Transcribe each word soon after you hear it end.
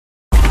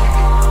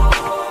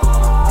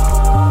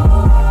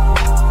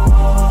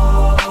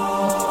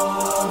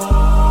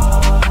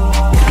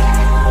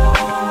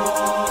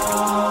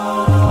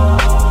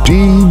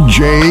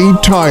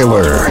DJ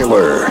Tyler.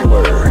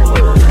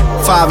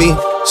 Favi,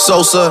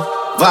 Sosa,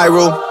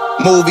 viral,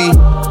 movie.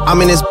 I'm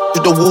in this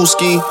with the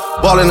wooski.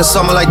 Ball in the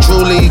summer like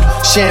Drew League.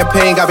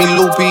 Champagne got me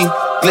loopy.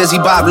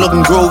 Glizzy Bob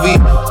looking groovy.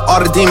 All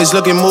the demons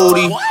looking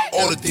moody.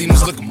 All the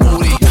demons looking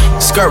moody.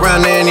 Skirt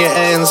round there in your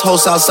ends.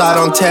 Host outside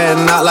on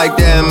 10. Not like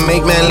them.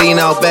 Make man lean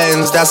out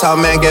bends. That's how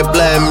man get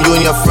blem. You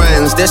and your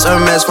friends. This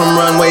Hermes from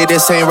Runway.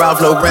 This ain't Ralph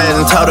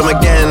Lauren. Tell them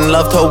again.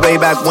 Loved her way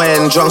back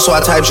when. Drunk so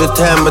I type shit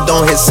 10. But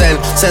don't hit send.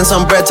 Send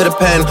some bread to the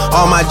pen.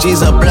 All my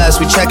G's are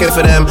blessed. We checking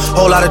for them.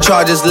 Whole lot of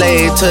charges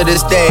laid to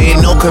this day.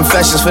 No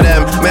confessions for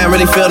them. Man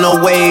really feel no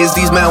ways.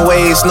 These man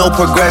ways. No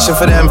progression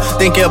for them.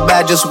 Think you're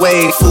bad, just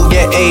wait. Food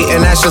get 8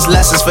 and that's just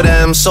lessons for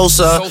them.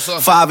 Sosa,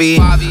 Favi.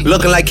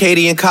 Looking like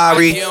Katie and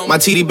Kyrie. My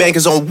TD bank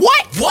is on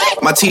what?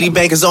 My TD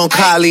bank is on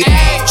Kylie.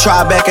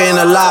 Tribeca in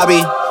the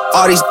lobby.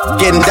 All these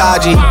getting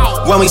dodgy.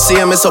 When we see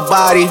him, it's a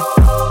body.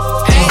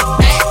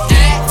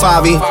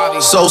 Favi,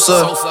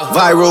 Sosa,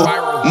 viral,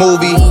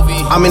 movie.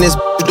 I'm in this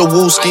with the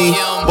wooski.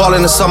 Ball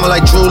in the summer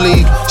like Drew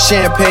League.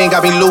 Champagne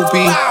got me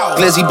loopy.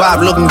 Glizzy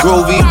Bob looking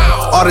groovy.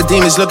 All the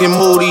demons looking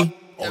moody.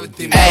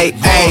 Hey,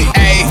 hey,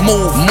 hey,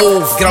 move,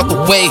 get out the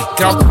way,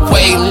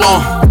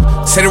 long.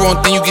 Say the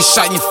wrong thing, you get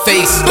shot in your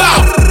face.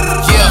 Bow,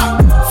 yeah,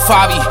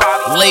 Favi,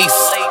 lace,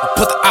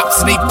 put the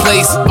ops in their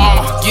place.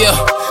 Yeah,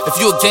 if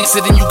you a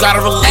gangster, then you gotta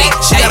relate.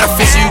 She got a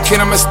face, so you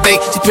cannot mistake.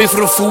 She paid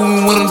for the food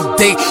and went on the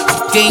date.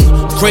 Game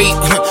great,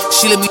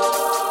 she let me.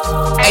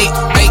 Ay,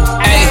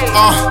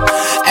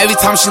 every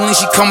time she lean,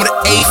 she come with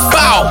an A.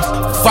 Bow,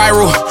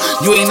 viral,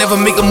 you ain't never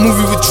make a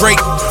movie with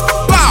Drake.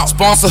 Bow,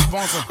 sponsor,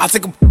 I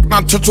take a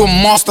turn to a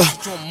monster.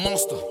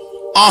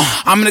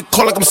 I'm in the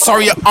call like I'm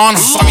sorry, your honor.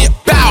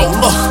 Bow,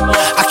 look,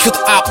 I killed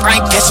the op,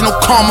 I ain't catching no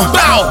karma.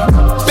 Bow,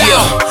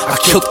 yeah, I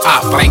killed the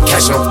op, I ain't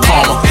catching no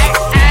karma.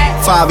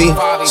 Favi,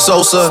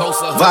 Sosa,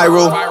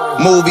 viral,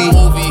 movie.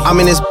 I'm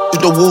in this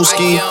with the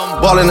wooski.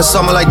 Ball in the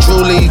summer like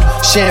Drew League.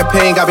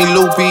 Champagne got me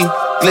loopy.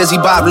 Glizzy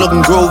Bob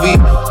looking groovy.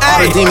 All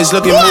the demons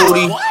looking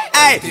moody.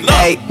 Hey,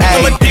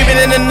 I'm a demon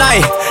in the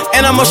night,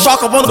 and I'm a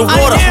shark up on the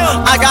water.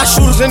 I got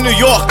shooters in New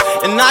York,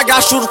 and I got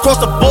shooters across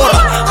the border.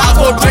 I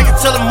go drink and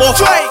tell them more.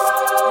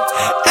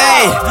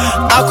 Hey,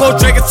 I go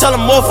drink and tell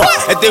them more.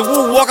 If they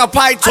woo walk, I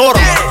probably taught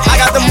them. I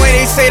got them way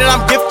they say that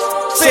I'm gifted,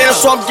 saying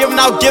so I'm giving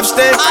out gifts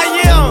then.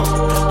 I am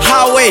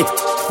highway,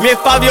 me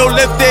and Fabio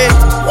lifted.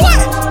 What?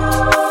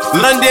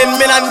 London,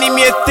 man, I need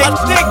me a thick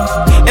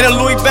and a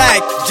Louis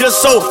bag,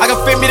 just so I can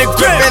fit me the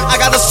grippin'. I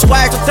got the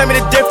swag, so tell me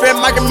the difference.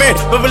 Michael Mary,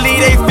 but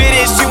believe they fit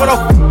it. She wanna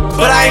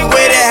but I ain't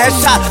with it.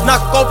 Headshot,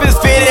 knock off his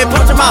fitted,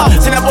 punch him out.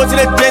 Send that boy to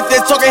the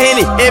dentist, talking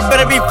Henny. It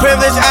better be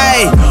privileged,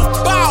 ayy.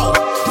 Bow,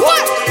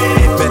 what?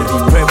 It better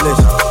be privileged.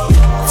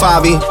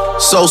 Favi,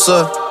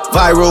 Sosa,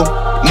 viral,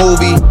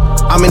 movie.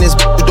 I'm in this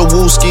with the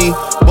wooski.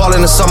 Ball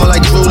in the summer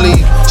like Drew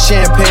League.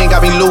 Champagne got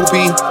me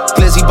loopy.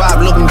 Glizzy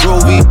Bob looking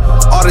groovy.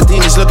 All the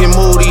demons looking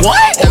moody.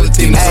 What? All the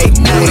demons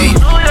looking moody.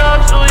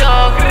 I'm too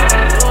young.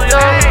 I'm too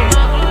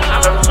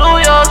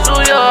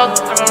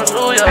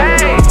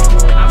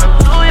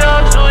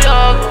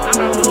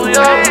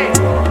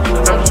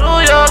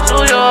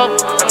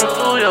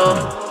young.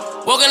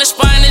 Walk in the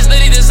spot and this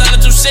lady designer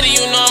through city,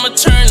 you know I'm a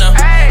turner.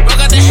 Broke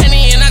out the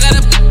Henny and I got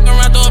a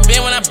around through a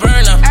bin when I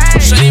burn her.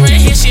 Shorty right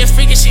here, she a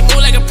freak and she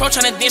move like a pro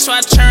tryna dance, so I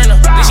turn her.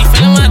 Then she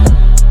feelin' my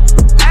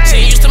she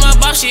ain't used to my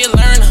boss, she a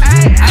learner.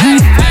 I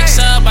gotta flex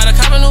up, by the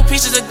couple new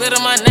pieces of glitter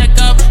my neck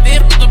up. They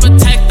to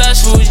protect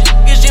us.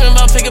 Niggas dreaming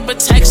about picking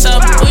protects up.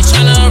 We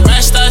tryna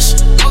arrest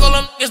us. Fuck all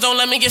them niggas, don't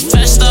let me get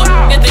fessed up.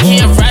 They think he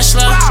a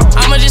wrestler.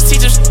 I'ma just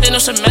teach them in no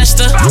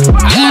semester. I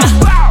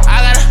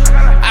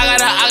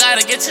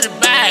gotta get to the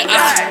bag.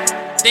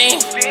 Damn,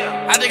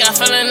 I think I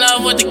fell in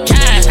love with the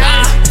cash.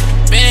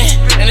 Been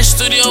in the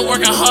studio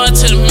working hard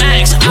to the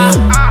max.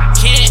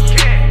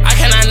 I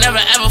cannot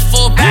never ever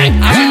fall back.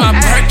 I'm in my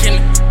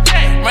Birkin.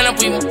 Run up,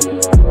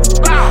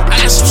 I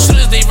got some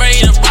shooters, they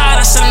ready to ride.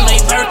 I said them they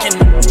lurking.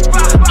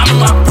 I'm in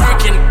my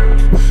Birkin.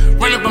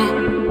 Run up,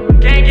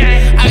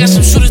 I got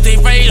some shooters, they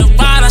ready to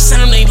ride. I said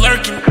them they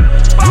lurking.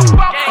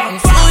 I'm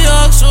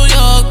too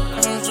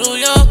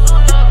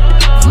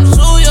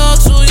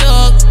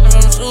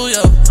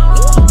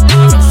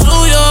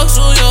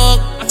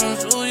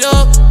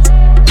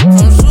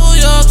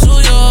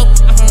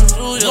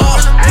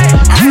young.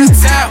 I'm in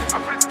town.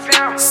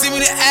 See me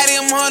the Addy,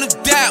 I'm on the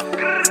down.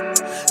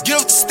 Get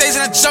off the stage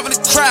and I jump in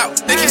the crowd.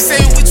 They keep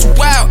saying we too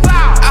wild.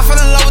 I fell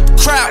in love with the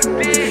crowd.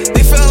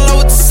 They fell in love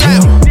with the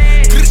sound.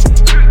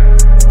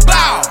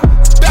 Bow,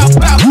 bow,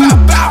 bow, bow,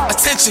 bow.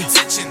 Attention,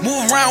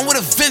 move around with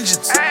a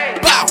vengeance.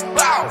 Bow,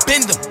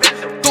 bend them,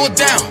 throw it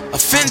down,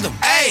 offend them.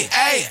 Ay,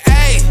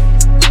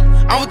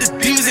 I'm with the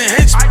demons and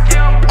henchmen.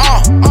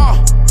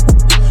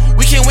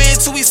 We can't wait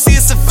until we see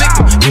us a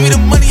victim. Give me the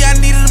money, I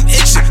needed them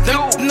itching. Let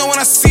them know when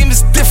I see them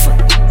it's different.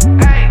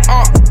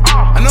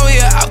 I know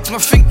you're out to my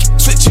finger keep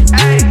twitching.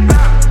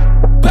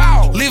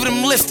 Bow, leave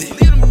them lifted.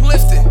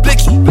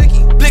 Blicky,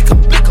 blick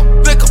 'em.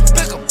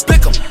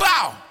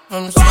 Bow.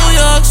 I'm too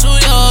young. I'm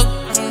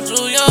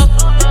too young.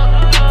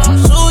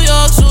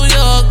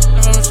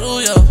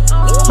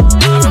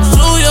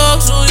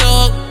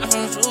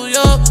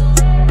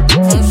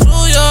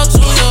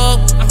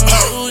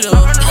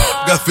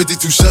 got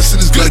 52 shots in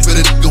his Glock,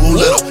 better nigga won't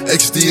let him.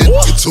 XD and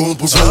nigga to him,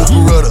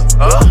 Beretta.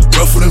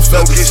 Rougher than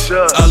feathers,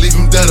 I leave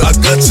him dead. I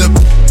got tip,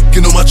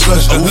 get on my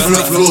treasure. I'm moving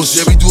the floors,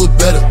 yeah, we do it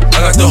better.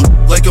 I got the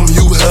like I'm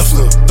Hugh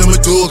Hefner. I'm a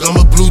dog, I'm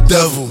a blue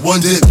devil.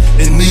 One dip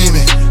and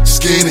Neiman,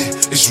 scanning,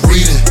 it's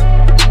reading.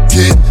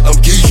 Kid, I'm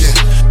geeking,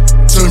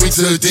 turn me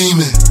to a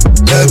demon.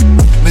 That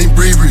named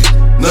Bree,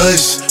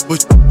 nice, but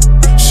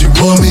she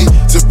want me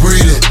to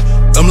breathe it.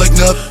 I'm like,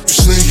 nah, you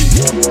slinky.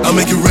 I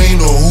make it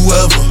rain on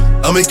whoever.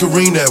 I make it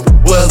rain that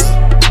weather.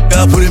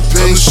 I put in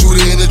pain, shoot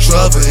it in the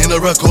driver, and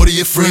I rock all of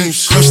your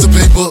frames. Crush the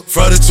paper,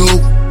 fry the toe,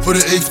 put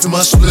an eighth in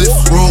my split,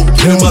 roll,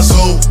 get in my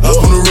zone, up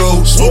on the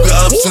road, smoke it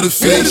up to the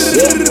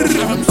face.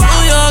 I'm New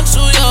York,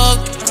 New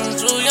York, I'm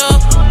New York,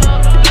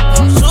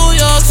 I'm New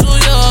York, New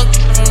York,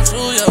 I'm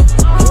New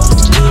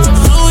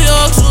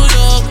York, New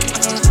York, New York,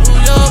 I'm New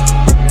York,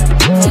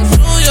 I'm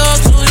New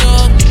York, New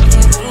York,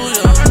 I'm New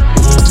York.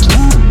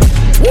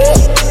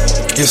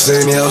 Get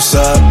saying the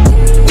outside.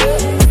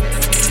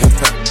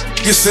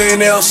 Get saying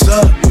the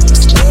outside.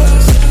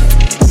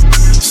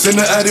 Send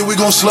the addy, we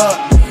gon' slide.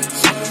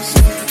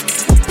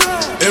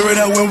 Air it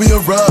out when we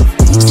arrive.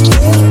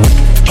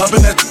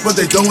 Poppin' that, but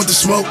they done with the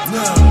smoke.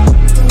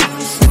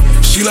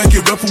 She like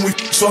it rough when we,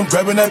 so I'm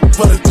grabbing that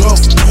for the throat.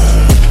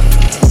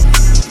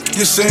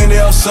 Get saying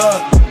the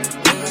outside.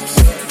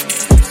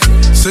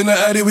 Send the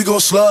addy, we gon'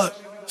 slide.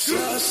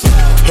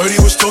 Heard he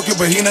was talking,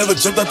 but he never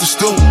jumped out the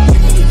stool.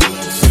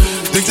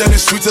 Think that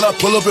it's sweet till I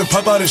pull up and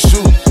pop out his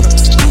shoe.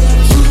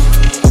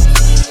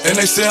 And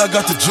they say I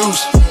got the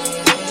juice.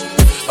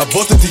 I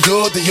bought the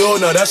Dior,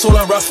 now that's all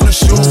I rock for the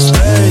shoes.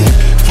 Hey,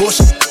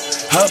 Porsche,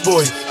 hot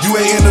boy, you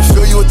ain't in the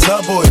field, you a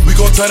top boy. We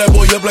gon' tie that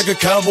boy up like a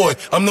cowboy.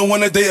 I'm the one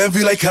that they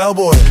envy like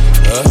cowboy.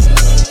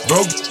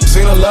 Bro, this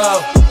ain't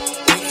allowed.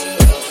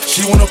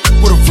 She wanna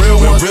with a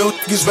real one, real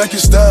niggas back in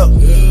style.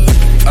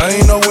 I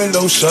ain't no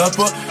window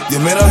shopper, you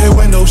man out here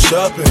window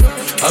shopping.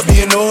 I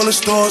be in all the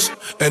stores,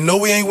 and no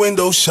we ain't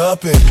window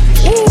shopping.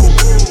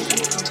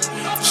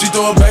 She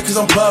throw it back cause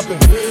I'm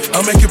popping. I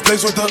make it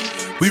plays with her,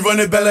 we run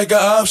it back like an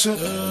option.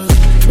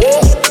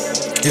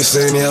 Get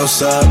saying the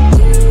outside.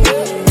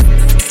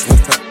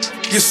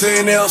 Get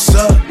saying the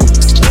outside.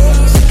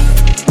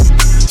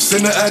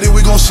 Send the addy,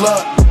 we gon'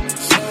 slide.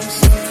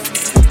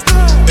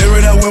 Air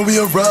it out when we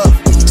arrive.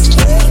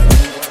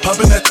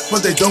 Poppin' that,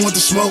 but they done with the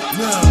smoke.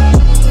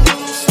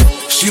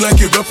 She like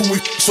it rough when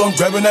we, so I'm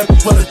grabbing that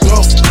for the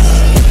throat.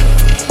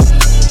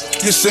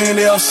 You're saying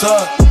they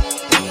outside.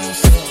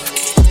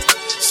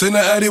 Send the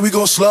addy, we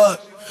gon' slide.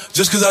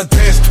 Just cause I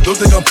dance, don't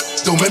think I'm,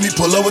 don't make me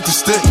pull up with the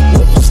stick.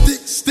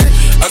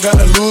 I got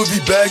a Louis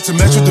V bag to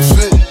match with the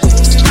fit.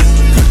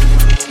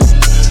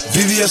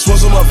 VVS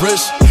was on my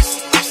wrist.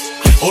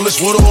 All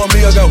this water on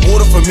me, I got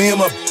water for me and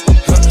my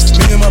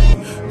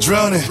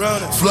drowning,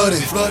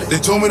 flooded. They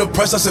told me the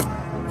price, I said,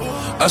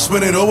 I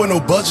spend it all with no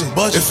budget.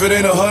 If it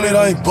ain't 100,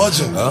 I ain't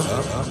budging. Are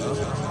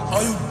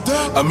you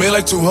dumb? I made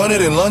like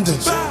 200 in London.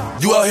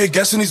 You out here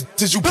guessing these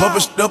bitches, you pumping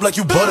shit up like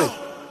you butted.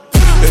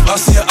 If I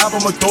see an app,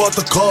 I'ma throw out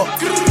the car.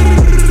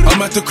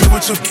 I'm at the crib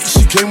with your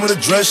she came with a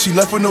dress, she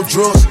left with no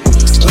drawers.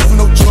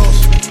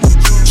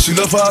 She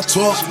love how I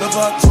talk.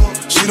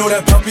 She know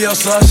that poppy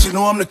outside, she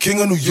know I'm the king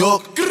of New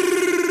York.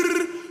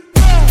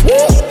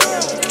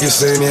 You're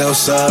saying the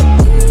outside.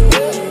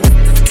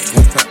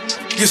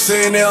 You're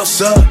saying the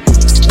outside.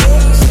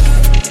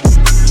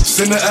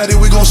 Send the addy,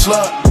 we gon'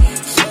 slide.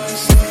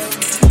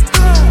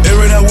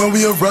 Air it out when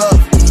we arrive.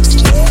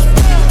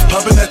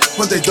 Poppin' that,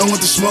 but they done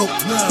with the smoke.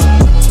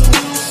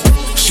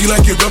 She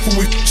like it rough when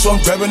we, so I'm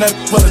grabbing that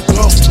for the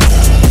throat.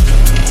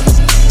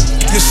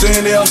 You're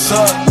saying they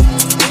outside.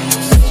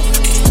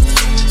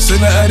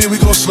 Send the addy, we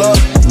gon' slide.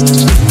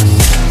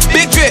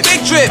 Big drip,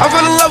 I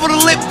fell in love with a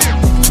lip.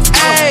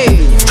 Ayy,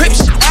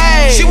 Crips,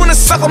 ayy. She wanna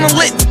suck on the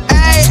lip.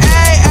 Ayy,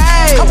 ayy,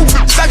 ayy. Couple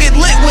I get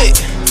lit with.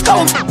 I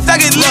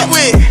get lit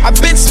with. I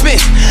been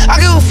spit. I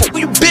give a fuck who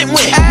you been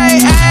with.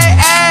 Ayy, ayy,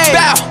 ayy.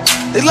 Bow.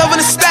 They loving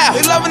the style.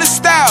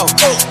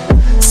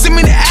 Send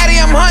me the addy,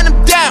 I'm hunting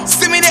them down.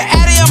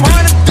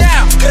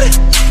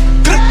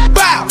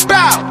 Bow, bow,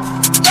 bow.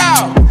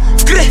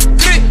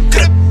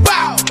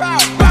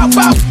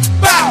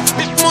 Bow.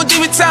 Bitch, more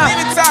demon time.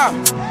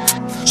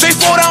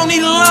 Straightforward, I don't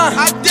need a line.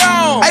 I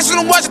don't. I just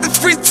wanna watch it the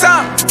free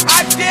time.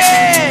 I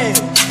did.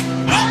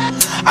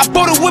 I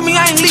bought it with me,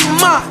 I ain't leaving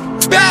mine.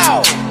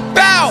 Bow.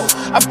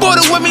 I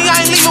bought it with me, I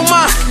ain't leaving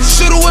mine.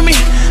 Shoot it with me,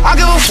 I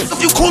give a fuck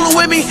if you coolin'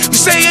 with me. You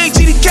say you ain't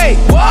GDK.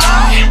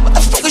 What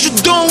the fuck is you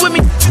doing with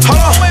me? Hold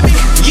on with me.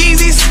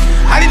 Yeezys,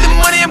 I need the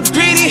money, I'm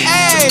greedy.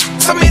 Ay,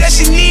 tell me that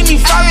she need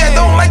me. Fabi, I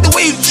don't like the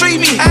way you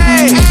treat me.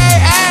 Ay,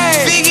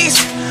 Figgies,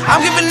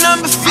 I'm giving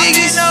number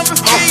figures.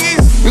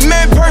 We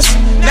met in person,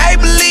 now you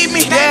believe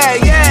me.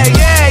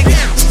 Yeah.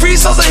 Free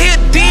souls are here,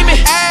 demon.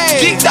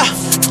 Geeked up,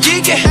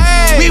 geeking.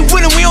 We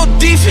winning, we on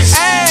defense.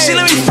 She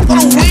let me fuck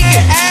on the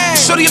weekend.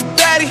 Shorty a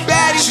baddie.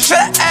 She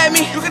try to add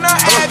me. You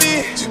cannot add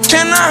me. You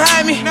cannot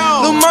hide me.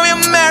 Little mommy, I'm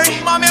married.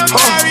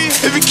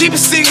 If you keep it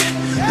secret,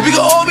 then we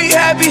can all be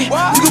happy.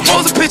 We can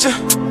pose a picture,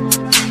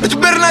 but you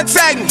better not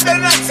tag me.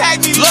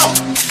 Look,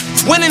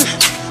 winning,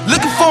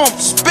 looking for him,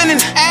 spinning.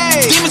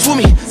 Demons with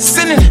me,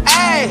 sinning.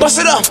 Bust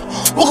it up,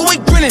 walk away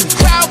grinning.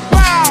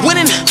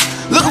 Winning,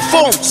 looking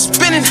for him,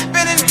 spinning.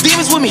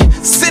 Demons with me,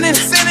 sinning.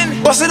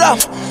 Bust it up,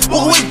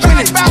 walk away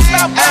grinning.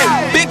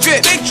 Big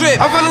drip,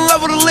 I fell in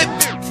love with a lip.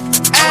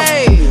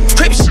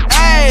 Crips,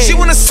 she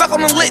wanna suck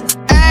on the lip.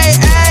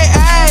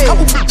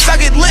 Couple bitches I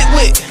get lit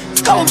with.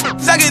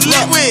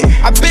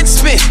 I been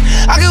spit.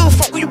 I give a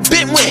fuck who you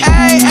been with.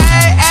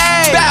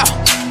 Bow.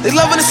 They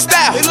loving the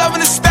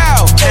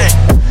style.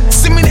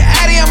 Send me the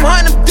Addy, I'm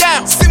hunting them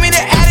down.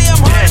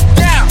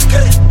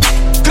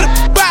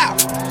 Bow.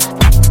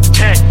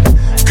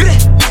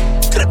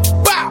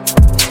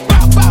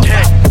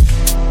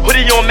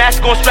 Hoodie on,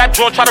 mask on, strap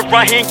drawn, try to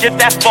run, he ain't get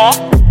that far.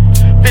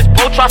 Fist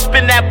bow, try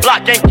spin that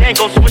block, gang,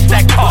 go switch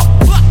that car.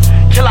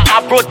 Killer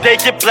op, broad day,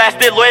 get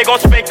blasted, lawyer gon'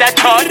 spank that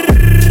card.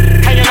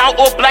 Hanging out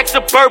all black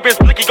Suburbans,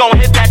 Blicky gon'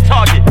 hit that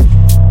target.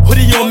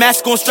 Hoodie on,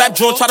 mask on, strap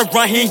drawn, try to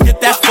run, he ain't get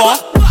that far.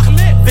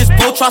 Fist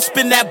bow, try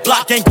spin that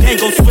block, gang,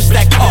 gon' switch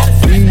that car.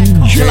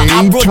 Killer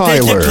op, broad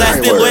day, get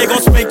blasted, lawyer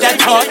gon' spank that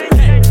card.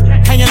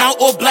 Hanging out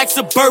all black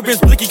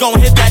Suburbans, Blicky gon'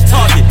 hit that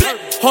target.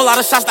 Whole lot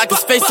of shots like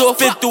his face off.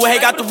 Fit through a hay,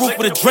 got the roof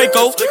with a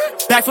Draco.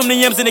 Back from the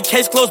M's in the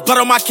case closed. Blood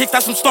on my kicks,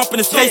 that's some stomping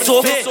his face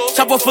off.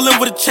 Chopper full in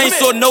with a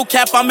chainsaw, no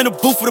cap, I'm in the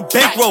booth with a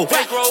bankroll.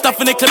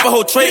 Stuffing the clip a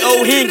whole tray,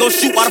 oh, he ain't gon'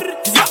 shoot, why the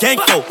f*** is he gang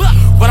for?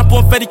 Run up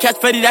on Fetty, catch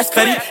Fetty, that's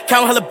Fetty.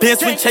 Count hella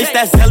bands, swing chase,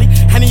 that's Zelly.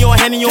 Henny on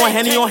Henny on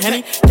Henny on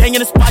Henny. Gang in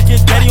the spot,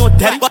 get daddy on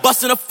daddy.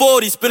 Bustin' a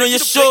 40, spin on your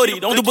shorty,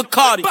 don't do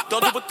Bacardi.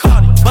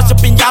 Bust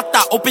up in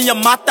Yata, open your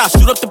mata,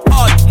 shoot up the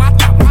party.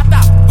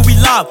 We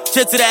live,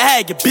 shit to the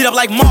head, get beat up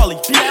like Marley.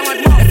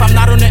 If I'm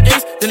not on the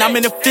ace, then I'm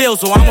in the field,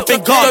 so I'm up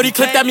in guard. 30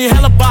 clip, that mean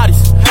hella bodies.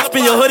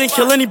 Spin your hood and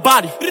kill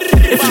anybody.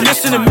 If you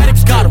listen, the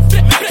medics got him.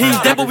 He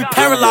ain't dead, but we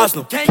paralyzed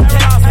him.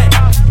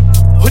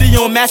 Hoodie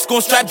on, mask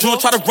on, strap drawn,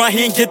 try to run,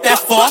 he ain't get that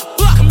far.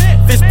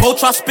 Fist bow,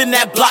 try spin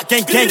that block,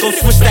 gang, gon'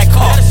 switch that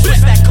car.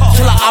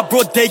 Killer op,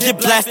 broad day, get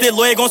blasted,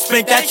 lawyer gon'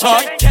 spank that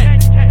chart.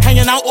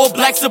 Hanging out all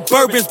black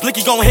Suburbans,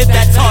 Blicky gon' hit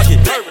that target.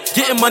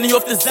 Getting money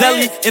off the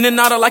zelly, in and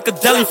out of like a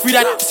deli, free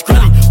that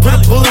Skrelly. Put a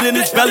bullet in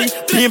his belly,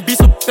 B&B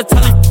some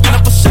telly,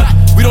 up a shot.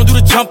 We don't do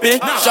the jumping,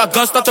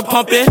 shotgun start to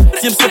pumping.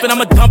 See him slipping,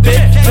 I'ma dump it.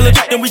 Kill it,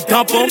 then we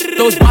dump him.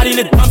 Throw his body in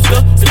the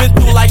dumpster, spin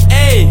through like,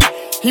 ayy.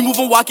 He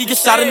moving walkie, get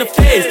shot in the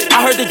face.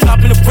 I heard they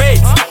dropping the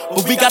brakes,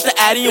 but we got the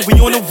Addy and we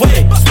on the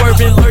way.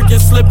 Swerving, lurking,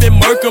 slipping,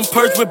 murking,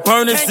 purge with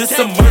burners. This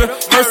a murder.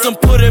 Person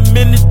put him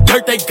in the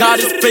dirt, they got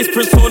his face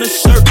prints on his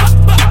shirt.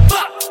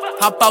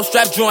 Hop out,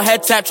 strap, drawn,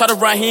 head tap, try to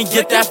run, he ain't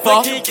get that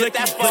far.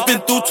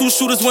 Spin through 2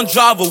 shooters, 1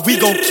 driver, we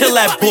gon' kill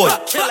that boy.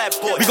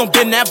 We gon'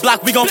 bend that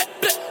block, you gon'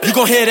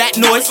 hear that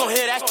noise.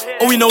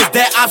 All we know is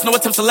that ops, no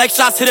attempt to select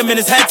shots, hit him in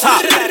his head top.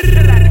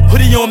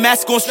 Hoodie on,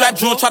 mask on, strap,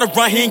 drawn, try to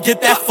run, he ain't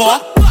get that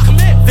far.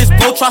 Fist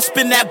bow, try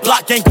spin that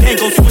block, gang,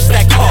 gon' switch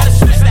that car.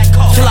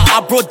 Killer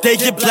op, broad day,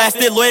 get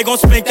blasted, lawyer gon'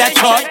 spank that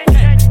chart.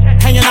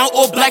 Hanging out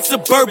all black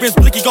Suburbans,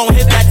 Blicky gon'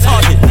 hit that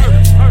target.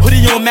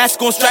 Hoodie on,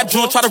 mask on, strap,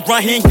 drawn, try to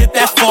run, he ain't get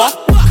that far.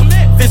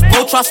 Fist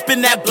bow, try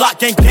spin that block,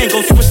 gang,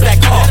 gon' switch that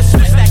car.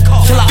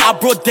 Killer op,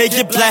 broad day,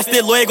 get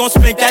blasted, lawyer gon'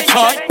 spank that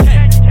chart.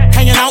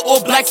 Hanging out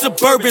all black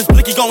Suburbans,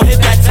 Blicky gon' hit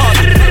that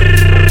target.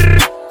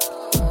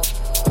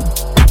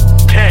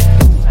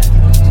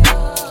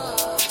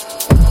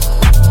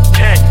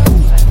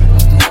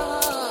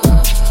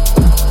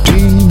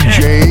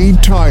 DJ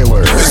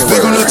Tyler. It's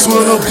big on the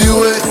twin up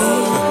you at.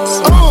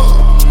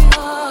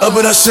 Up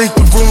and I shake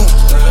the room.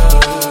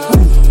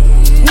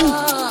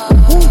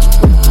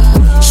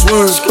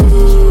 Swerve.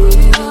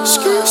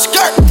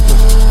 Skirt.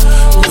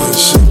 Go ahead and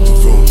shake the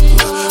room.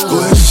 Go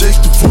ahead and shake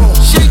the room.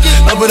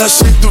 Up and I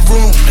shake the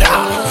room.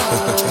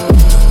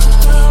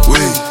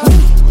 Wait.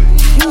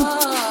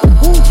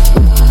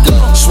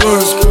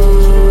 Swerve.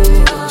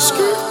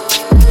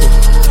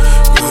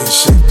 Go ahead and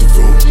shake the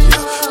room.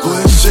 Go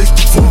ahead and shake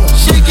the room.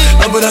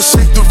 How about I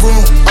shake the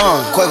room?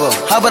 Quavo,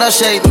 how about I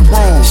shake the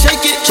room?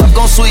 Shake it, Chuck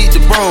gon' sweep the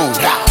broom.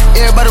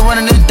 Everybody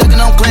running and ducking,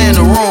 I'm clearing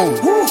the room.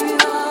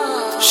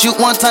 Shoot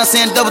one time,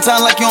 saying double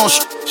time like you on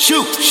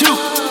shoot.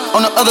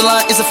 On the other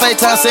line, it's a fake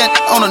time, saying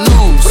on the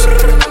news.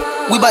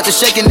 We bout to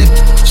shake this,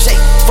 shake.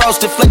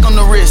 Frosted flake on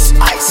the wrist.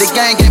 Ice. The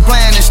gang ain't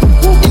playing this.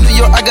 In New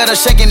York, I got her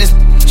shaking this.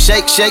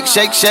 Shake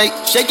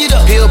it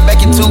up. Peel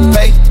back your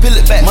toothpaste, peel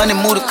it back. Money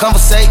move to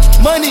conversate.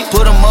 Money,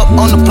 put them up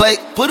on the plate.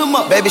 Put them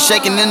up. Baby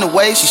shaking in the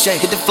waist. She shake.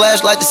 Hit the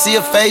flashlight to see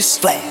her face.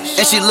 Flash.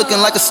 And she looking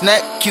like a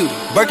snack. Cutie.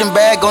 Birkin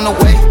bag on the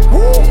way.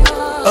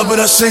 Up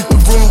and I shake the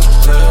room.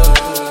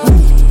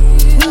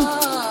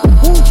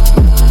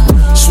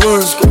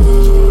 Swerve.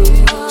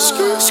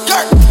 Skirt.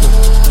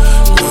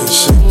 Go ahead and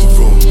shake the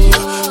room.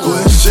 Go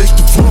ahead and shake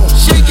the room.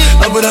 Shake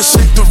it. Up and I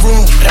shake the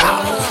room.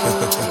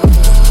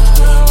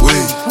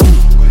 Wait.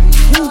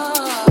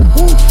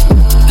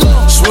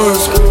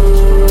 Swerve.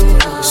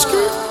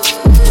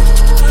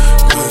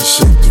 Go ahead and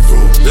shake the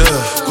room. Yeah.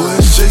 Go ahead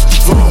and shake the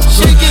room.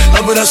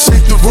 Up and I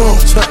shake the room.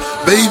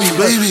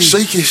 Baby,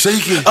 shake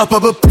it. Up,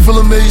 feel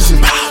amazing.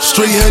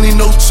 Straight Henny,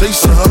 no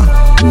chaser,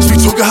 huh?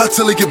 Street talking hot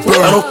till it get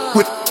burned. I don't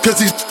quit. cause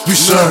these we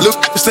shine.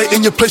 Look, stay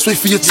in your place, wait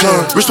for your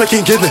turn. Respect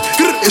ain't given,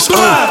 it's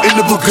earned in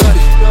the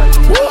Bugatti.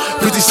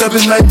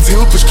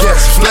 5719 push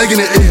cats, flag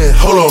in the air.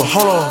 Hold on,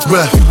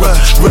 ref.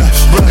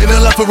 Ain't a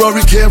lot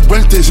Ferrari can't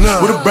rent this.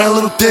 With a brown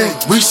little thing,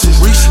 Reese's.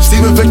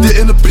 Steven Victor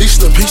in the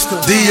pista.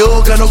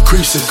 Dior got no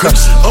creases.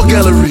 All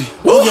gallery.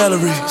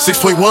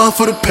 6.1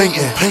 for the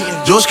painting.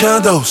 George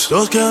Condos.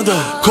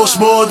 Cost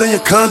more than your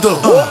condo.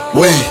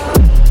 Wait,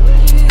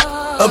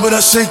 but I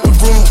shake the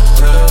room.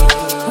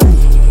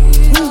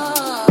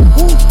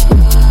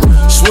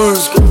 Swerve.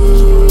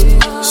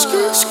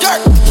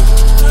 Skirt.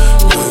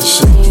 Go ahead,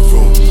 shake the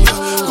room.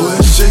 Go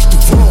ahead, shake the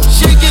room.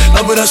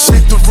 But I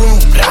shake the room.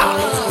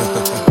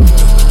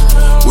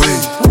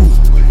 Wait.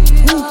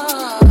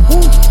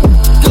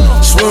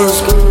 Swerve.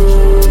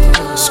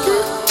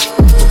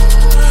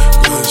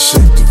 Go ahead,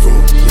 shake the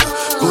room.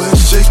 Go ahead,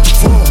 shake the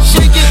room.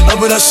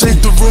 But I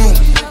shake the room.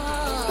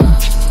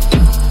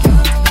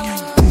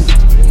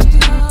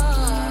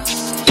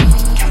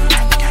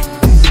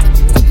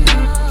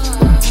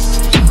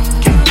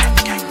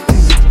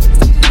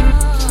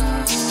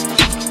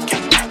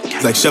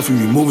 Like Chef, you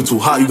moving too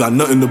hot, you got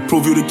nothing to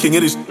prove, you the king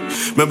of this.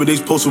 Remember they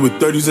posted with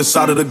 30s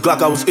inside of the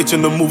Glock, I was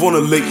itching to move on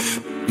the lake.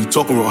 Be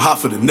talking real hot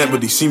for the net,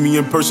 but they see me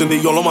in person, they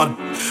all on my.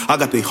 I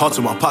got their hearts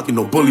in my pocket,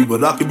 no bully,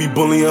 but I could be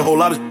bullying a whole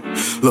lot of.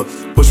 Look,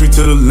 push me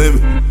to the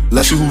limit,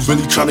 let's see who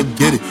really tryna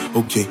get it.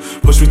 Okay,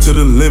 push me to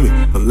the limit,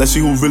 let's see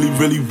who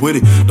really with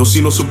it. Don't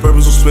see no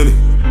Suburbans who spin it.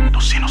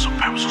 Don't see no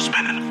Suburbans who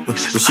spinning. Don't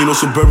see no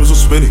Suburbans who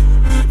spinning.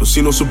 Don't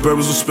see no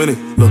Suburbans who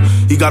spinning. Look,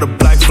 he got a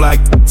black flag,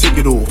 take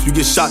it off. You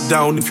get shot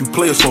down if you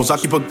play a song. I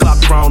keep a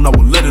Glock round, I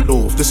will let it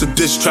off. This a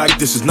diss track,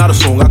 this is not a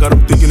song. I got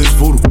him thinking it's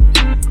voodoo.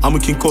 I'm a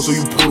King Koso,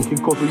 you prove.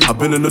 I've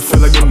been in the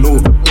field like I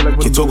know.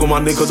 Can't talk on my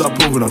name cause I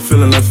prove it. I'm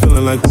feeling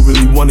like who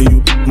really wanted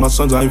you. My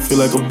sons, I ain't feel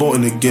like I'm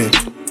boating again.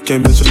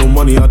 Can't mention no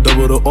money, I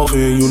double the offer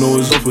and you know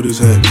it's up with his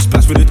head. Just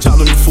pass me the child,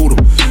 let me fool him.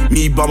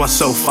 Me by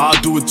myself, I'll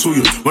do it to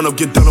you. Run up,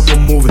 get down up,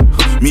 I'm moving.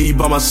 Me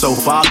by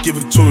myself, I'll give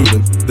it to you.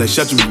 That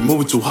shit you be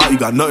moving too hot, you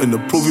got nothing to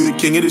prove, you the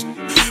king of this.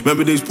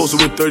 Remember they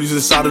posted with 30s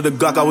inside of the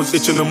Glock, I was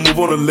itching to move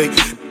on the lake.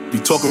 Be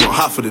talking real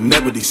hot for the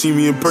net, but they see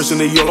me in person,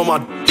 they all on my.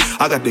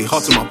 I got their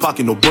hearts in my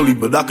pocket, no bully,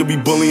 but I could be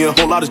bullying a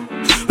whole lot of.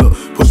 Look,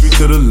 push me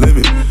to the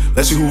limit,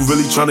 let's see who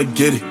really tryna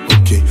get it.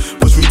 Okay,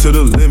 push me to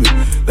the limit,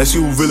 let's see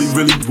who really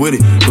with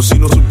it. Don't see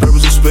no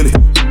Suburbans who spin it.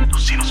 Don't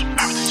see no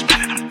Suburbans who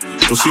spinning.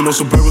 Don't see no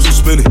Suburbans who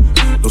spin it.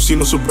 Don't see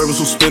no Suburbans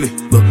who spin it.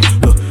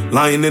 Look,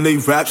 lying in they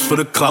raps for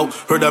the clout.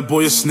 Heard that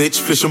boy a snitch,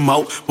 fish him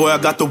out. Boy, I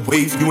got the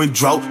wave, you in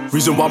drought.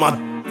 Reason why my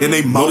in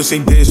they mouth. No, this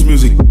ain't dance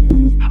music.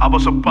 I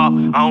bust a pop, I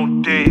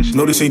don't dance.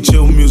 No, this ain't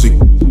chill music.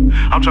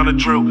 I'm tryna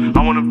drill,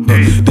 I wanna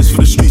dance. This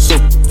for the streets, so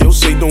yo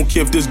say don't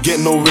care if this get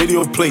no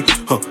radio play.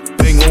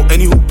 Bang on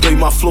any who play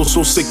my flow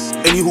so sick,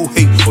 any who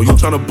hate. Or you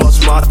tryna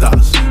bust my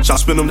thighs. Shot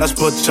spin them, that's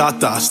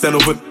bachata. Stand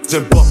over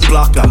and buck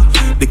blocker.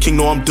 The king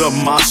know I'm dub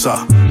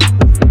massa.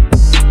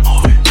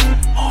 Move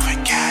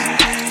it, gang.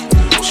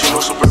 She know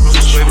some purpose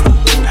is spinning.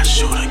 That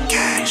shoot a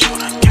gang. She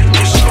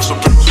know some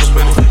purpose is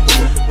spinning.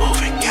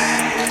 Move it, gang.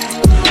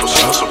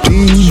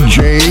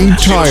 DJ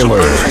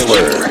Tyler.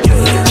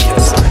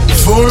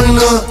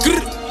 Foreigner.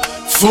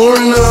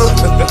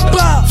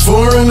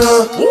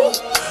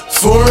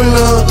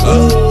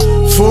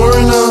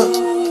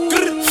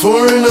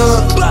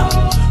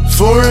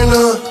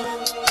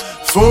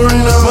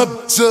 My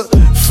bitch a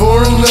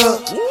foreigner,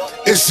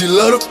 and she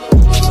love it.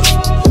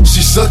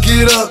 She suck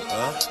it up,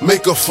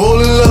 make her fall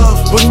in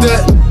love. Put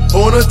that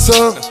on her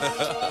tongue,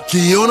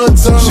 key on her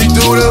tongue. She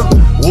do them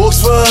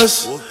walks for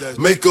us,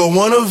 make her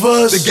one of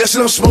us. The gas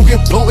that I'm smoking,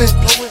 potent.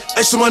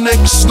 Ice on my neck,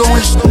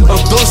 snowing.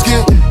 I'm dark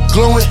skin,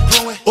 glowing.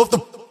 Off the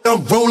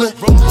I'm rolling.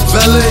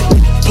 Valet,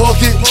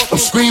 park it. I'm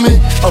screaming,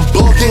 I'm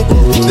barking.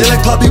 They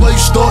like Poppy while you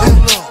starting.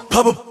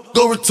 Papa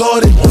go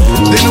retarded.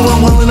 They know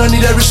I'm wildin', I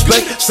need that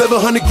respect.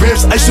 700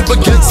 grams, ice and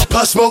baguettes.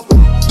 Pot smoke,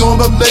 throwing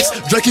my mix.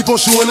 Drake keep on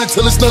shooting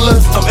until it's not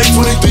left. I'm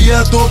 823,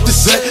 yeah, I throw up the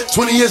set.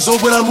 20 years old,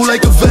 but I move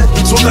like a vet.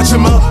 You talk out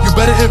your mouth, you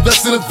better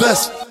invest in a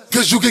vest.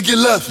 Cause you could get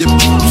left. You're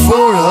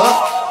foreign,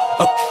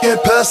 huh? I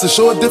can't pass to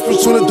show a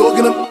difference between a dog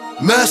and a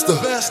master.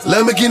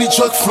 Lamborghini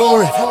truck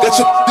flooring, got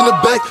your in the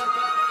back.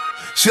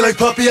 She like,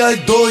 Poppy, I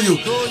adore you.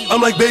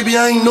 I'm like, baby,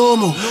 I ain't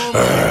normal.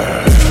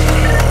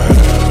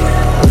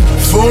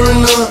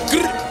 Foreigner.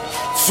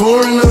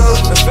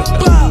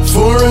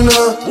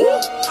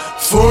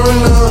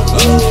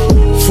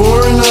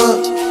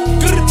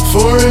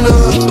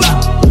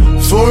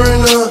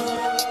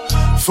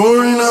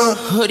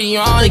 Hoodie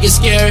on, it get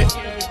scary.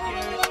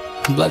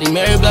 Bloody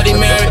Mary.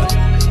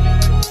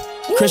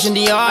 Christian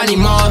Dior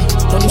anymore.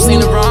 Don't you see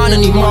LeBron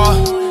anymore.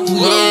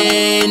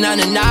 Yeah,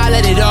 nah,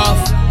 let it off.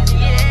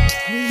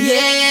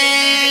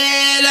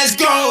 Yeah, let's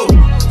go.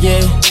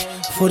 Yeah,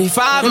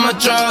 45 in my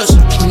drawers.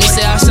 When they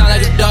say I sound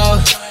like a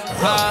dog.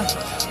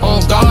 On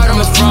guard, I'm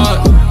a fraud.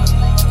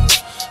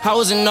 I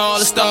was in all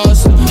the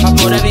stars. I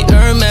bought every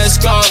Hermes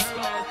scarf.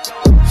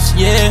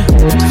 Yeah,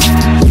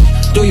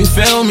 do you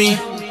feel me?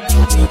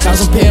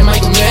 1,000 pair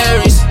Michael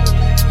Marys,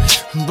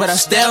 but I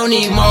still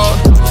need more.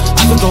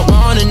 I could go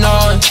on and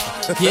on.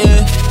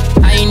 Yeah,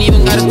 I ain't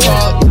even gotta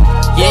talk.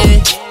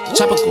 Yeah,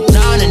 chopper go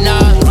down and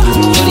out.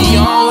 But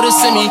y'all would've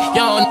sent me,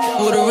 y'all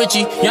with a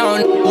Richie, y'all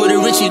with a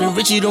Richie. The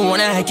Richie, the one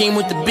that came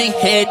with the big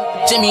head.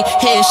 Jimmy,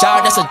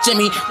 headshot, that's a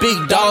Jimmy.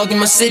 Big dog in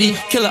my city,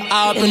 killer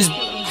op in his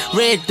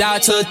red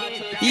dot to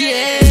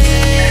yeah.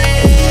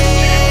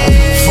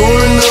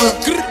 Foreigner,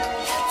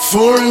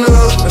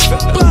 foreigner,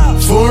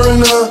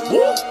 foreigner,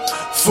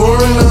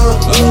 foreigner,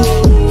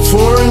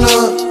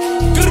 foreigner,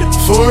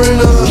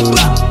 foreigner,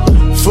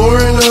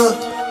 foreigner,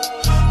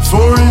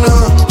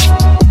 foreigner.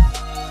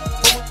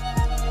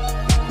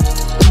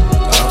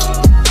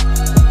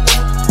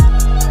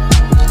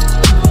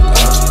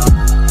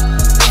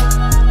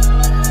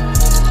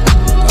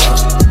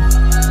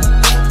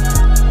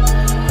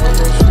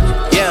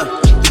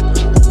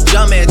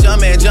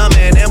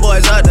 Jumpin', them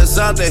boys up to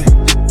something.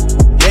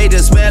 They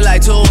just spent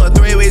like 2 or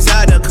 3 weeks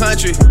out the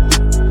country.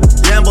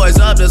 Them boys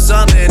up to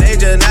something, they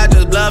just not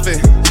just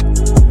bluffing.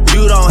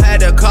 You don't have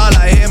to call,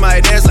 I hear my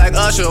dance like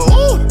Usher,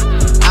 ooh.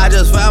 I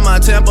just found my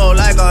tempo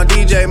like on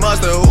DJ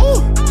Mustard,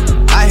 ooh.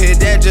 I hit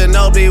that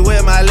Ginobili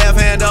with my left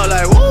hand, though,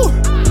 like woo.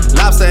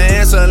 Lobster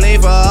and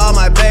saline for all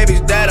my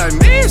babies that I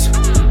miss.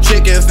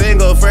 Chicken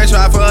finger, french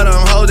fry for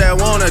them hoes that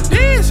wanna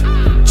dance.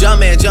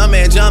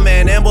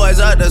 Jumpin', them boys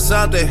up to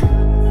something.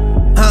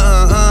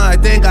 I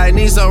think I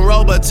need some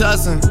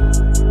Robitussin.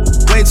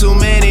 Way too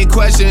many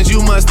questions,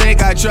 you must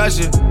think I trust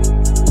you.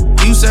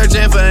 You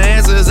searching for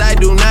answers, I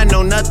do not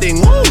know nothing,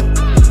 woo.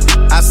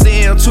 I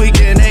see him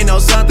tweaking, they know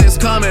something's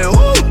coming,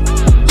 woo.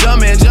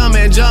 Jumpin',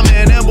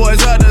 them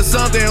boys up to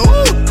something,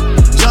 woo.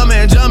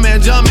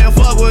 Jumpin',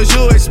 fuck what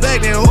you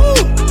expecting, woo.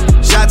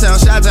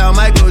 Shout-out,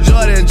 Michael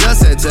Jordan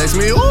just said text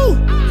me, woo.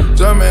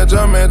 Jumpin'.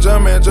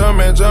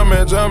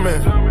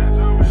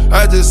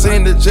 I just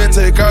seen the jet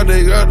take out,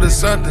 they up to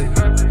something.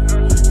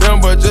 Them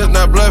boys just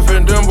not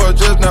bluffing, Jumpin',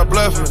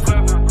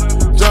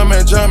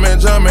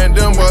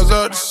 them boys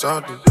up to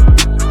something.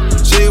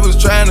 She was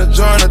trying to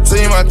join the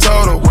team, I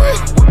told her wait.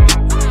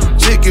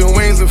 Chicken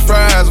wings and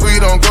fries, we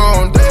don't go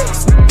on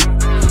dates.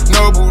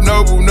 Nobu.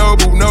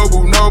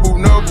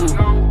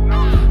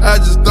 I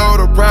just throw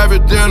the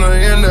private dinner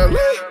in LA.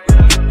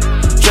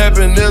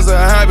 Trapping is a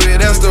hobby,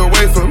 that's the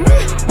way for me.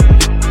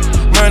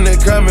 Money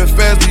coming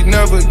fast, we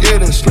never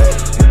getting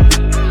straight.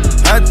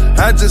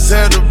 I just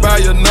had to buy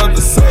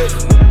another safe.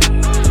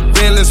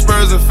 Bentley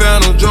Spurs and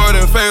Phantom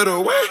Jordan fade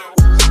away.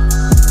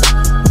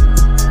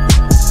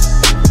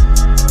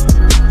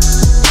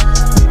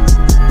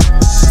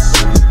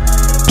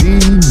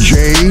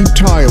 DJ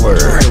Tyler.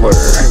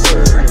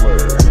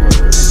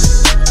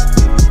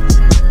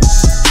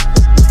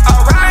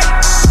 Alright.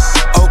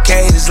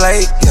 Okay, it's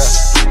late, yeah.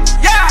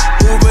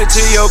 Uber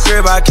to your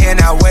crib, I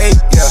cannot wait,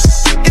 yeah.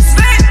 It's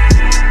late.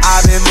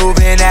 I've been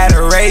moving at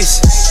a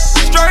race.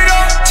 Straight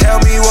up. Tell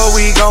me what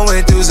we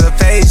going through's a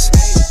phase.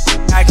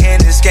 I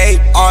can't escape,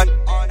 or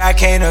I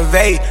can't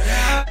evade.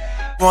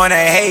 Wanna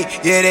hate,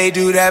 yeah, they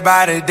do that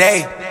by the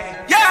day.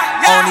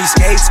 On these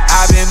skates,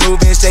 I've been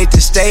moving state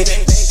to state.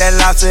 That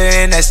lobster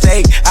and that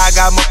steak, I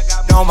got more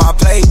on my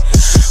plate.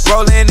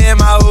 Rolling in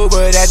my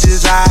Uber, that's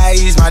just how I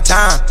ease my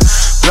time.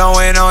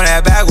 Blowing on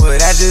that backwood,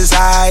 that's just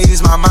how I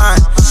ease my mind.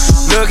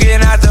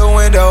 Looking out the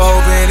window,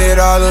 hoping it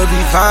all will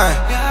be fine.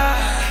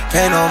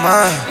 Pay no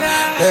mind,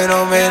 they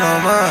don't pay no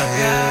mind,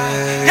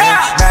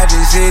 yeah.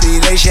 Magic City,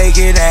 they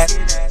shaking that,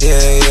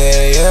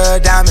 yeah.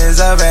 Diamonds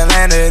of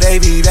Atlanta, they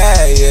be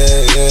bad,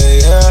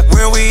 yeah.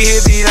 When we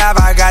hit the live,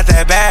 I got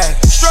that bag.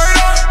 Straight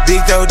up.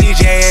 Big Toe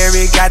DJ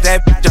Eric got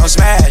that bitch on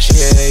smash,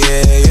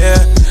 yeah.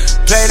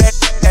 Play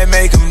that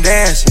make them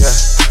dance, yeah.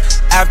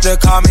 After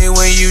call me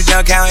when you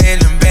done counting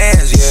them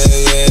bands,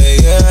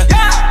 yeah.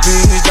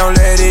 Please don't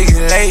let it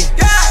get late.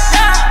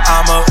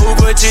 I'ma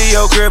Uber to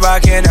your crib, I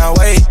cannot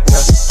wait,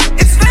 yeah.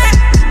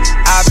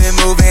 I've been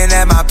moving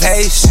at my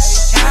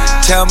pace.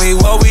 Tell me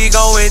what we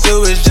going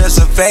through is just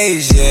a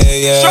phase,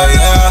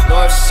 yeah.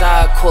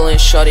 Northside coolin'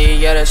 shorty,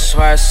 yeah, that's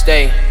where I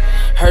stay.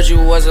 Heard you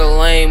was a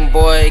lame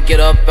boy, get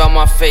up out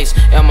my face.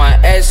 And my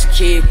ex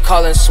keep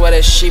calling, swear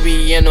that she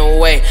be in the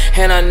way.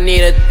 And I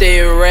need a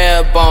thick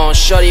red bone,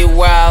 shorty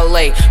where I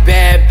lay.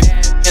 Bad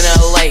bitch in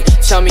LA,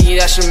 tell me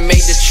that should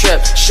make the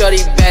trip. Shorty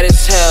bad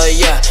as hell,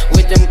 yeah,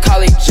 with them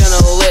college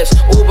journalists.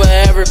 Uber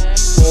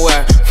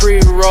everywhere,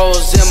 free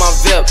rolls in my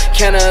VIP.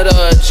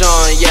 Canada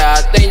John, yeah,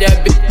 I think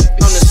that bitch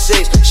on the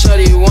 6.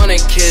 Shorty wanna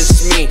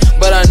kiss me,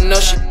 but I know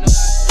she.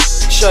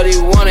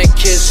 Shorty wanna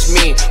kiss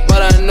me,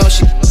 but I know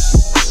she.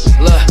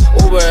 Look,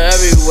 Uber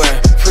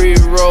everywhere,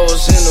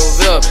 pre-rolls in the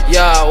VIP.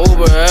 Yeah,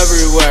 Uber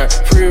everywhere,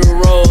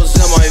 pre-rolls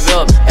in my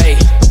VIP. Ayy.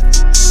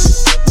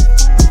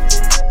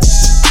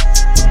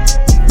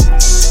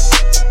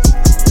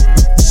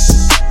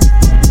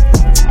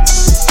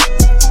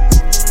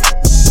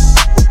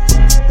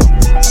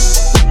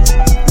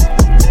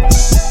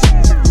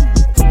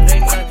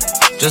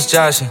 Just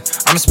joshing,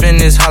 I'ma spend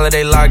this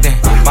holiday locked in.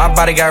 My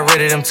body got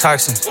rid of them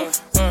toxins.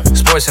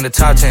 Sports in the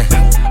top 10.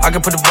 I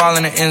can put the ball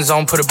in the end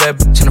zone, put a bad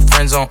bitch in the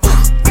friend zone.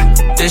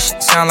 This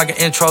shit sound like an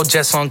intro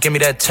jet song, give me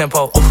that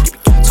tempo.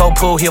 Told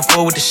Pool, he a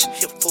fool with the shit.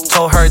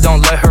 Told her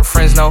don't let her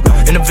friends know.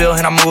 In the Ville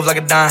and I move like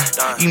a dime.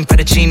 Eating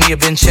fettuccine at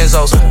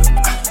Vincenzo's.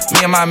 Me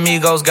and my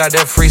amigos got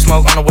that free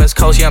smoke on the West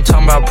Coast. Yeah, I'm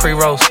talking about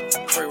pre-rolls.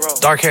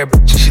 Dark hair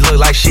bitch, she look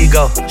like she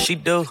go. She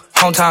do.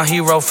 Hometown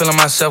hero, feeling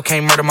myself,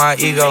 can't murder my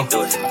ego.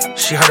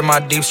 She heard of my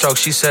deep stroke.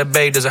 She said,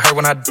 babe, does it hurt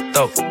when I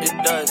though?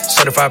 It does.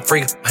 Certified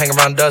freak, hang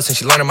around dust and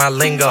she learning my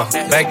lingo.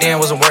 Back then,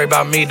 wasn't worried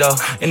about me though.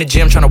 In the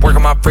gym, trying to work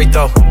on my free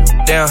throw.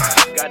 Damn.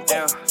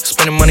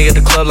 Spending money at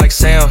the club like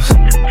Sam's.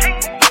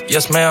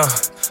 Yes, ma'am.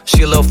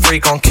 She a little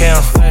freak on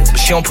cam, but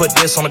she don't put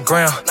this on the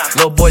ground.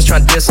 Little boys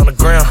tryna diss on the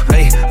ground.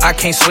 Hey, I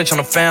can't switch on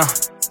the fan.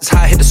 It's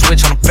how I hit the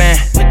switch on the fan.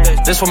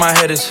 This where my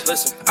head is.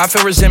 I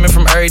feel resentment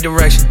from every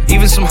direction.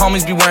 Even some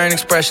homies be wearing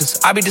expressions.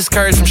 I be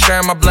discouraged from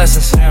sharing my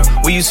blessings.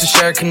 We used to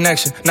share a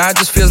connection. Now it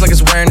just feels like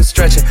it's wearing and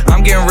stretching.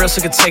 I'm getting real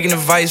sick of taking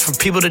advice from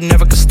people that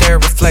never could stare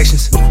at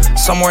reflections.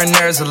 Somewhere in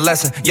there is a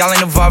lesson. Y'all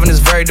ain't evolving, it's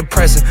very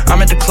depressing.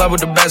 I'm at the club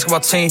with the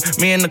basketball team.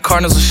 Me and the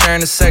Cardinals are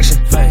sharing a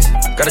section.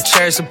 Gotta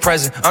cherish the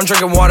present. I'm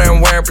drinking water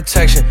and wearing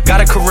protection.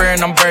 Got a career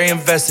and I'm very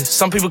invested.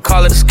 Some people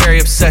call it a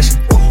scary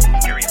obsession.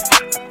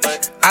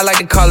 I like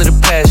to call it a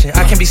passion.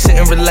 I can be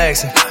sitting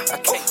relaxing.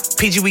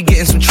 PG, we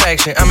getting some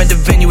traction. I'm at the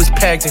venue, it's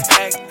packed in.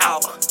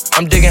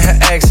 I'm digging her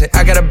accent.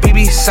 I got a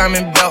BB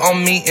Simon belt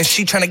on me and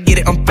she tryna get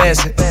it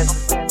unfastened.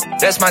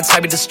 That's my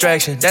type of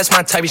distraction. That's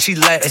my type of she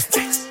Latin.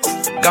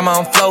 Got my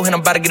own flow and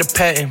I'm about to get a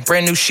patent.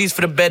 Brand new sheets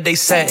for the bed, they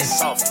satin.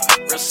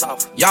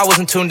 Y'all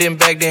wasn't tuned in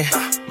back then.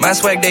 My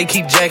swag, they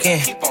keep jacking.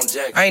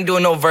 I ain't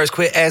doing no verse,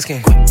 quit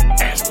asking.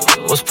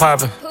 What's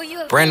poppin'?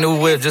 Brand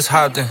new whip, just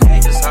hopped in.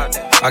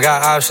 I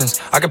got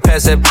options, I can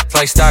pass that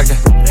like Stockton.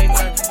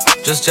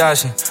 Just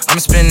joshing, I'm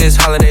spending this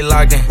holiday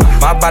locked in.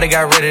 My body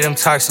got rid of them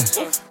toxins.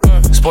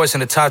 Sports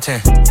in the top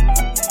 10.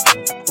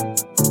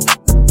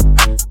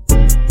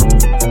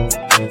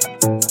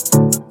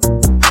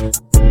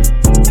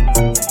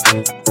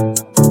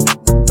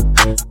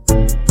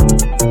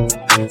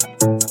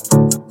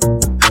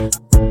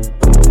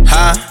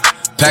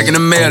 Packing the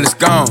mail, it's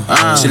gone.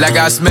 She like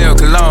I smell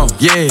cologne.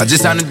 Yeah, I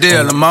just signed a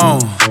deal, I'm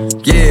on.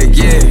 Yeah,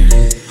 yeah.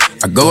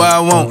 I go where I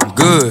want,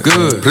 good,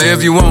 good. Play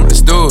if you want,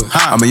 let's do it.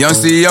 I'm a young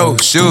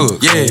CEO, sure.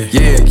 Yeah,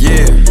 yeah,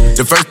 yeah.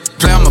 The first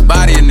play on my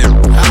body in them.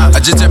 I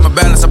just check my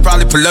balance, I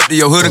probably pull up to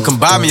your hood and come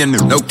buy me in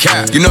them. No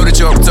cap. You know that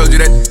your told you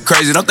that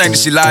crazy, don't think that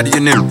she lied to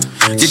you, nigga.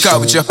 Get caught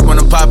with you when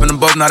I'm popping them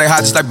both, now they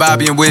hot just like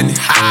Bobby and Whitney.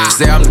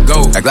 Say I'm the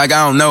GOAT, act like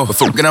I don't know, but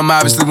fucking I'm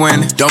obviously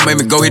winning. Don't make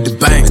me go hit the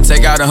bank and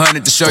take out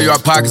 100 to show you our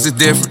pockets is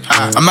different.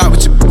 I'm out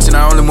with your bitch and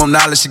I only want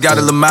knowledge, she got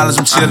a little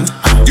mileage, I'm chillin'.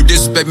 You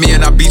disrespect me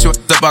and I beat you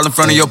up all in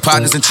front of your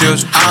partners and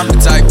children. I'm the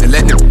type that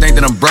let them think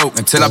that I'm broke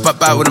until I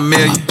pop out with $1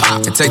 million.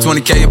 And take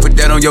 20K and put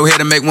that on your head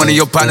and make one of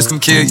your partners come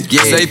kill you.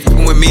 Yeah. Say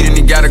fucking with me, then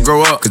he gotta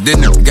grow up, cause then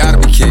nigga gotta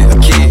be killed.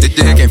 This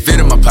thing can't fit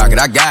in my pocket,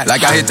 I got it,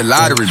 like I hit the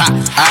lottery.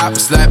 I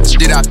slap the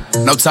shit out,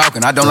 no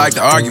talking, I don't like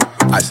to argue.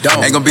 I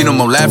don't. Ain't gonna be no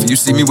more laughing, you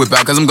see me whip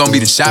out, cause I'm gonna be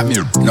the shot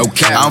mirror. No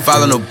cap, I don't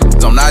follow no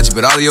on IG,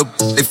 but all of your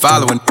they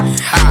following.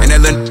 And that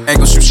little ain't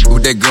gon' shoot shit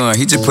with that gun,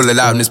 he just pull it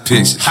out in this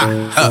picture.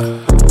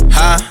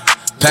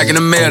 Packing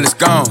the mail, it's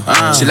gone.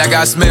 She like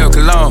I smell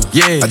cologne.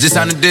 Yeah, I just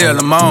signed a deal,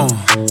 I'm on.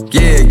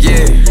 Yeah,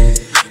 yeah.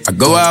 I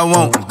go where I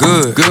want,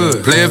 good,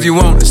 good. Play if you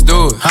want, let's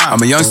do it.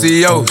 I'm a young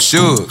CEO,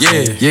 sure.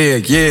 Yeah, yeah,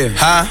 yeah.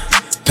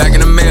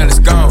 Packing the mail, it's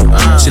gone.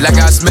 She like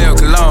I smell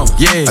cologne.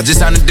 Yeah, I just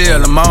signed a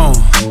deal, I'm on.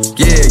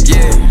 Yeah,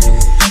 yeah.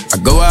 I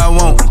go where I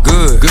want,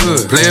 good,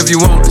 good. Play if you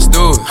want, let's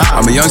do it.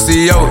 I'm a young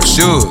CEO,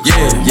 sure.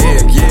 Yeah, yeah,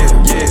 yeah,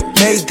 yeah.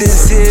 Make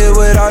this here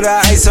with all the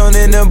ice on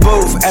in the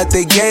booth. At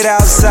the gate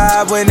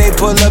outside, when they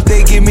pull up,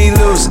 they get me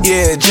loose.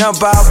 Yeah,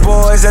 jump out,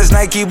 boys, that's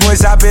Nike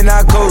boys hopping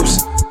our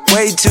coast.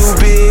 Way too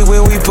big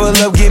when we pull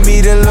up, give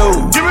me the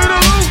loot. Give me the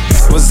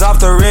loot. Was off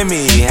the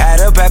Remy,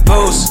 had up at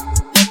post.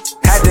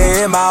 Had to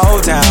hit my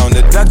old town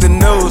to duck the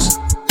news.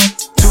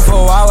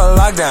 2-4-hour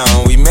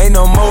lockdown, we made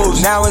no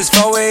moves. Now it's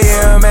 4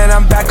 a.m. and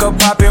I'm back up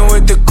popping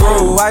with the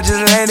crew. I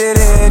just landed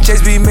in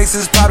Chase B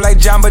mixes pop like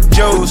Jamba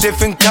Joe's.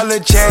 Different color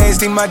chains,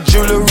 think my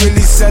jeweler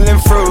really selling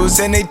fruits.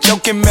 And they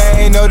joking,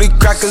 man, know the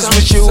crackers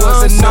wish it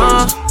was a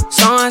news.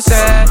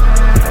 Sunset.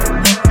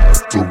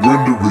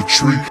 Surrender,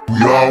 retreat,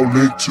 we all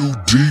in too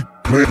deep.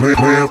 Plan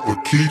for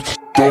keeps,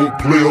 don't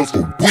play us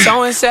for weak.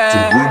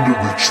 Surrender,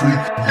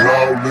 retreat, we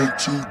all in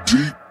too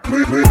deep.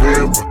 Plan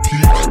for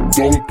keeps,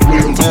 don't play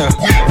us for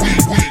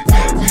weak.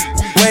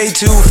 Way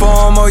too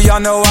formal, y'all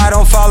know I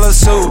don't follow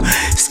suit.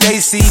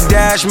 Stacy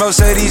Dash,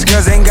 most of these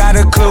girls ain't got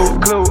a clue.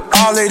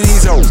 All of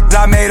these hoes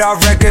I made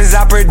off records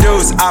I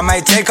produce. I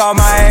might take all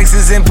my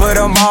exes and put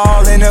them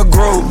all in a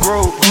group.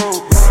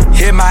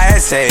 Hit my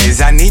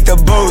essays, I need the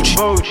booch.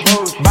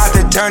 About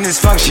to turn this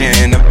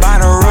function to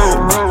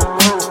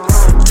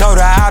Bonnaroo. Told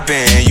her hop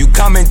in, you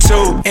coming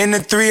too. In the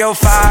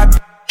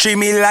 305, treat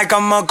me like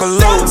I'm Uncle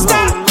Luke.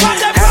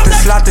 Have to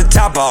slot the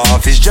top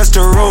off, it's just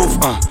a roof.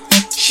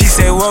 She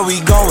said, where we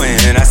going?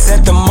 I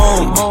said the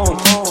moon.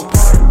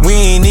 We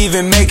ain't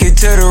even make it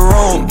to the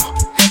room.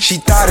 She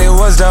thought it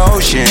was the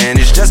ocean,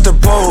 it's just a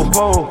pool.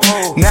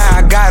 Now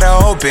I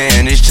gotta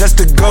open, it's just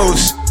a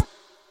ghost.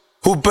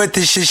 Who put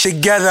this shit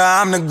together?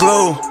 I'm the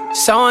glue.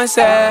 Someone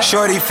said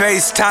Shorty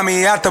face,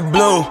 Tommy out the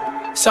blue.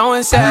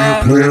 Someone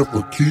said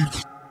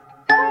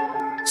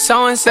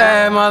someone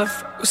said,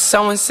 motherfucker,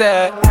 someone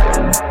said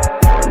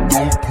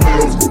Don't play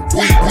us for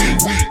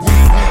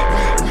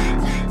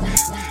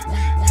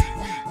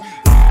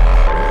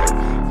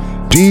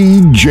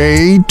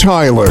DJ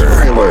Tyler.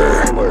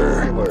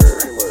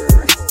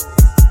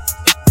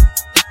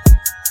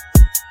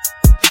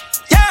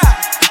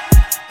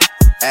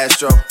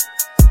 Astro.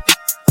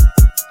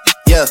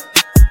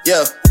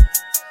 Yeah.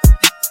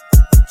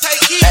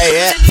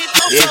 Hey,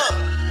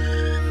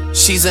 yeah.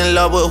 She's in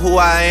love with who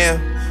I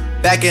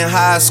am. Back in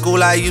high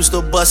school, I used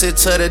to bust it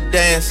to the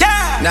dance.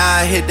 Now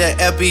I hit the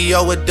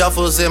FBO with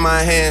duffels in my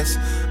hands.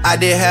 I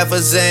did half a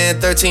Zan,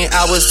 13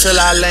 hours till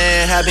I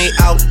land. Had me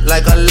out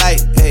like a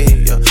light,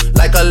 ayy,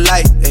 like a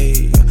light,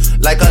 ayy,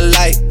 like a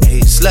light,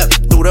 ayy.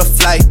 Slept through the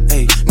flight,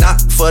 ayy,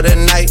 not for the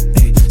night,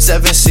 ayy.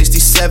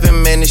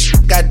 767, man, this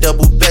shit got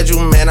double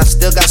bedroom, man. I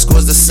still got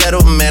scores to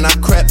settle, man. I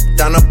crept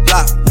down the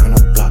block,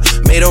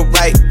 made a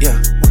right, yeah.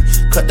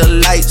 Cut the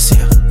lights,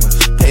 yeah.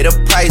 Pay the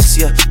price,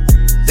 yeah.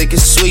 Think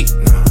it's sweet,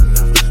 no,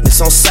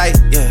 it's on sight,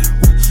 yeah.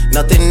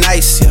 Nothing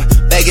nice, yeah.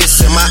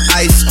 Vegas in my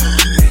ice,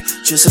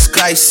 Jesus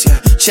Christ, yeah.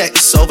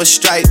 Checks over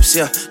stripes,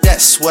 yeah.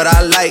 That's what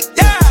I like,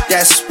 yeah.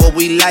 That's what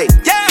we like,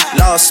 yeah.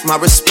 Lost my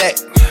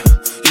respect,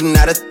 you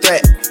not a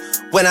threat.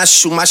 When I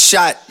shoot my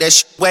shot, that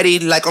shit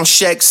wetty like on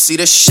Shaq. See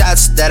the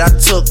shots that I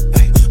took,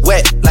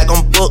 wet like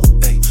on Book,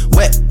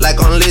 wet like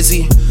on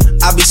Lizzie.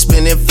 I be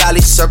spinning valley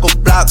circle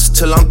blocks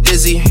till I'm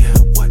dizzy.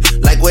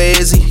 Like where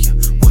is he?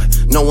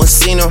 No one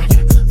seen him.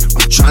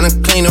 I'm tryna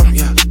clean him.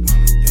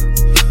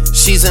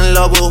 She's in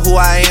love with who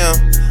I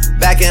am.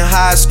 Back in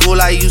high school,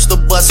 I used to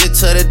bust it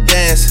to the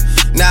dance.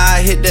 Now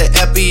I hit the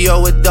FBO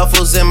with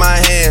duffels in my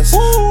hands.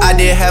 I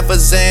did half a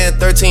Zan,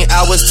 13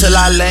 hours till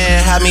I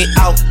land. Had me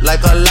out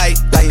like a light,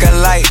 like a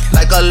light,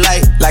 like a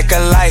light, like a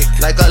light,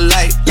 like a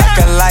light, like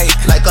a light,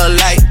 like a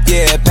light.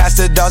 Yeah,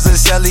 Pastor Dawson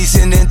Shelly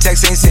sending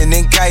texts, ain't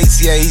sending kites.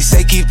 Yeah, he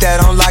say keep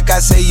that on like I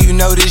say, you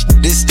know this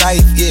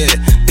tight. Yeah,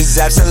 it's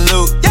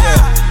absolute.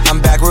 Yeah,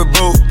 I'm back with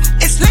Boot.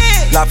 It's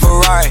lit. La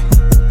Ferrari.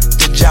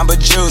 Jamba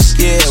Juice,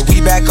 yeah,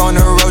 we back on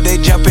the road,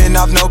 they jumping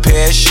off no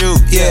parachute,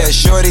 yeah,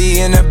 shorty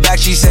in the back,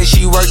 she say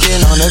she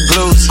working on the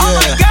glutes,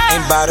 yeah,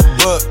 ain't by the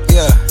book,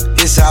 yeah,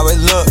 it's how it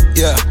look,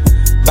 yeah,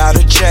 by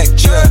the check,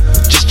 yeah,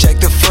 just check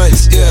the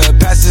foots, yeah,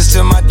 pass this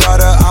to my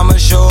daughter, I'ma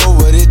show her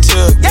what it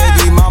took,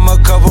 baby mama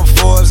cover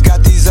Forbes,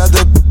 got these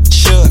other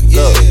shook,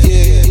 yeah,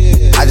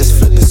 yeah. I just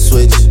flip the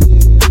switch,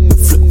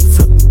 flip,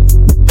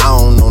 I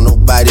don't know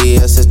nobody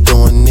else that's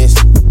doing this,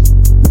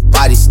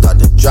 body start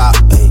to drop,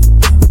 ayy.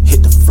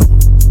 Hit the floor.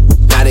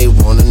 Now they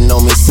wanna know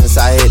me since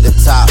I hit the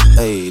top.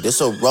 Ayy, this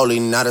a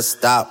rolling, not a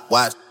stop.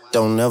 Watch,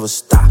 don't never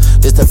stop.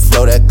 This the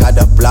flow that got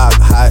the block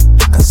hot,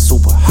 got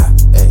super hot.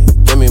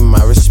 Ayy, give me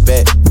my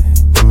respect.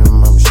 Give me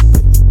my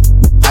respect.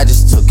 I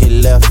just took it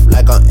left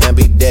like on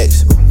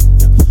ambidex.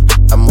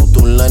 I moved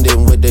through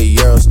London with the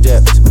Euro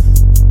steps.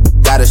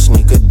 Got a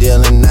sneaker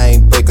deal and I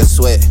ain't break a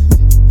sweat.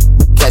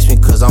 Catch me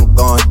cause I'm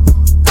gone.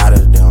 Out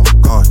of there,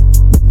 I'm gone.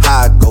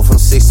 How I go from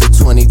 6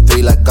 to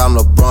 23 like I'm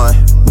LeBron.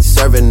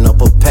 Serving up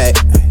a pack,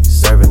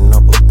 serving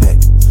up a pack.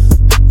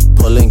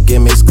 Pulling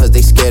gimmicks cause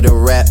they scared to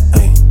rap.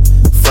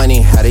 Funny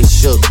how they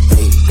shook,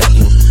 got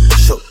you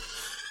shook.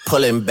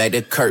 Pulling back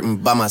the curtain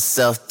by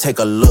myself, take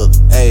a look.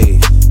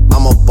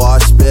 I'm a bar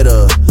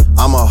spitter,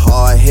 I'm a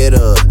hard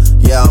hitter.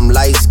 Yeah, I'm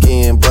light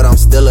skinned, but I'm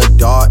still a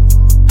dart.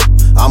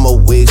 I'm a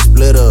wig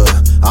splitter,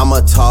 I'm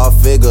a tall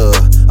figure.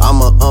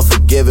 I'm a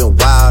unforgiving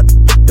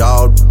wild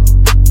dog.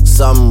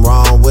 Something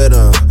wrong with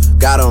him,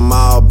 got him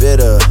all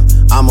bitter.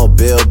 I'm a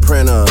bill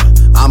printer,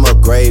 I'm a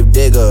grave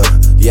digger.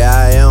 Yeah,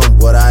 I am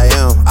what I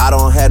am. I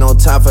don't have no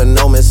time for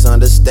no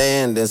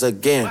misunderstandings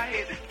again.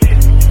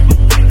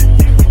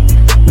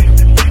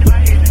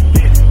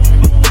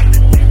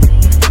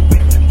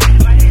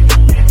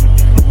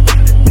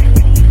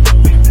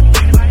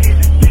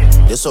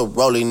 This a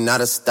rolling, not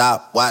a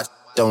stop. Watch,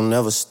 don't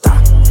never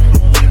stop.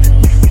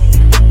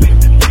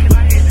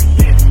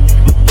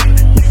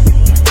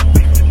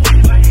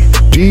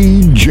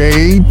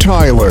 DJ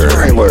Tyler.